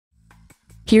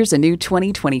Here's a new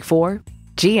 2024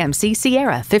 GMC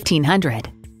Sierra 1500.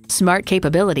 Smart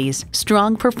capabilities,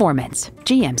 strong performance,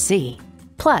 GMC.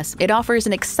 Plus, it offers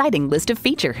an exciting list of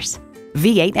features.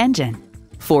 V8 engine,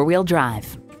 four-wheel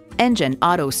drive, engine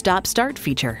auto stop-start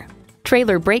feature,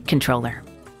 trailer brake controller,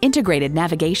 integrated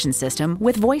navigation system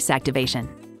with voice activation,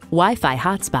 Wi-Fi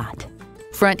hotspot,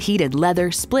 front heated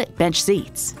leather split bench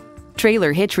seats,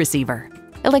 trailer hitch receiver,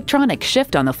 electronic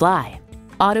shift on the fly,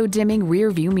 auto dimming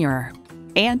rear view mirror,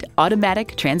 and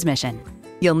automatic transmission.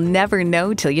 You'll never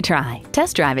know till you try.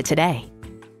 Test drive it today.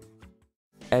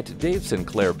 At Dave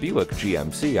Sinclair Buick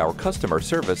GMC, our customer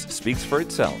service speaks for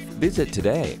itself. Visit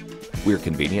today. We're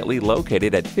conveniently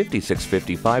located at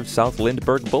 5655 South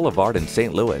Lindbergh Boulevard in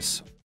St. Louis.